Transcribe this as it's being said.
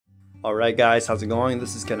Alright guys, how's it going?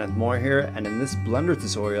 This is Kenneth Moore here, and in this Blender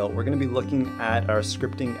tutorial we're going to be looking at our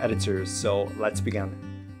scripting editors, so let's begin.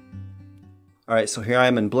 Alright, so here I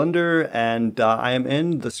am in Blender, and I am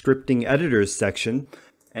in the scripting editors section,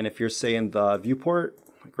 and if you're say in the viewport,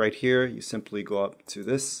 like right here, you simply go up to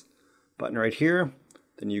this button right here,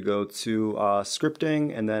 then you go to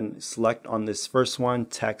scripting, and then select on this first one,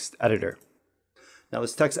 text editor. Now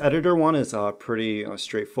this text editor one is pretty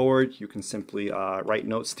straightforward. You can simply write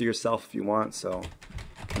notes to yourself if you want, so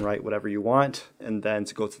you can write whatever you want. And then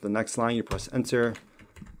to go to the next line, you press enter.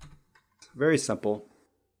 Very simple.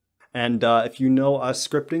 And if you know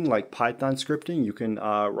scripting, like Python scripting, you can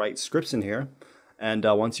write scripts in here. And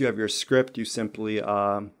once you have your script, you simply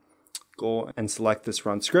go and select this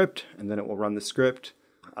run script, and then it will run the script.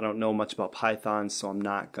 I don't know much about Python, so I'm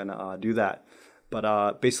not gonna do that.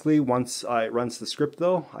 But basically, once it runs the script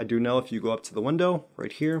though, I do know if you go up to the window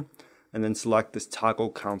right here and then select this toggle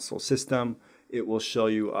console system, it will show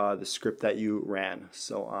you the script that you ran.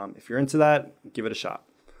 So if you're into that, give it a shot.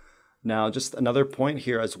 Now, just another point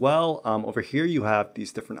here as well. Over here, you have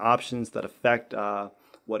these different options that affect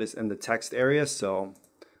what is in the text area. So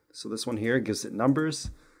this one here gives it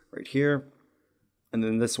numbers right here. And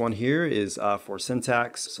then this one here is for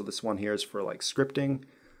syntax. So this one here is for like scripting.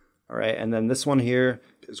 All right, and then this one here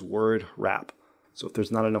is word wrap. So if there's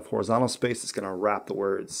not enough horizontal space, it's gonna wrap the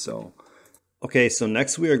words. So, okay, so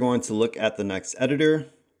next we are going to look at the next editor,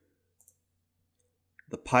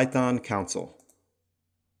 the Python console.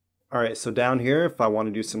 All right, so down here, if I want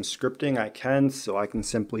to do some scripting, I can. So I can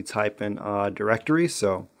simply type in directory,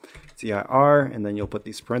 so dir, and then you'll put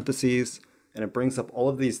these parentheses, and it brings up all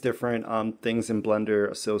of these different things in Blender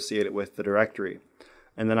associated with the directory.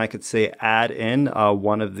 And then I could say add in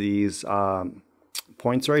one of these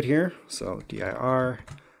points right here. So dir,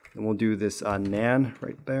 and we'll do this nan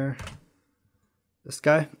right there. This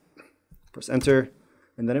guy. Press enter,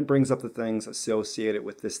 and then it brings up the things associated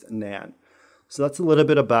with this nan. So that's a little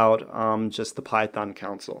bit about just the Python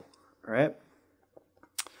console. All right.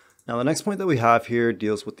 Now the next point that we have here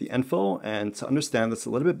deals with the info, and to understand this a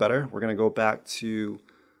little bit better, we're going to go back to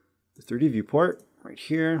the 3D viewport right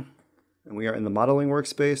here. And we are in the modeling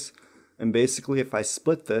workspace, and basically if I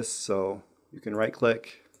split this, so you can right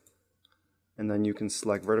click and then you can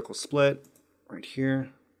select vertical split right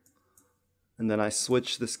here, and then I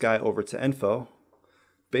switch this guy over to info.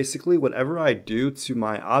 Basically whatever I do to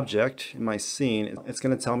my object in my scene, it's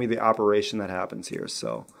going to tell me the operation that happens here.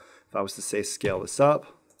 So if I was to say scale this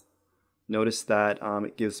up, notice that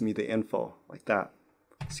it gives me the info like that.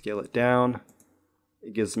 Scale it down,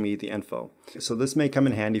 it gives me the info. So this may come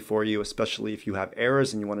in handy for you, especially if you have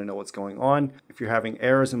errors and you want to know what's going on. If you're having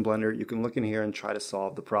errors in Blender, you can look in here and try to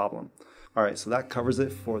solve the problem. All right, so that covers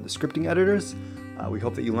it for the scripting editors. We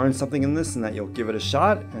hope that you learned something in this and that you'll give it a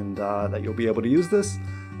shot, and that you'll be able to use this.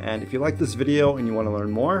 And if you like this video and you want to learn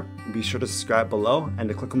more, be sure to subscribe below and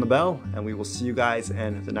to click on the bell, and we will see you guys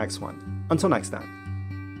in the next one. Until next time.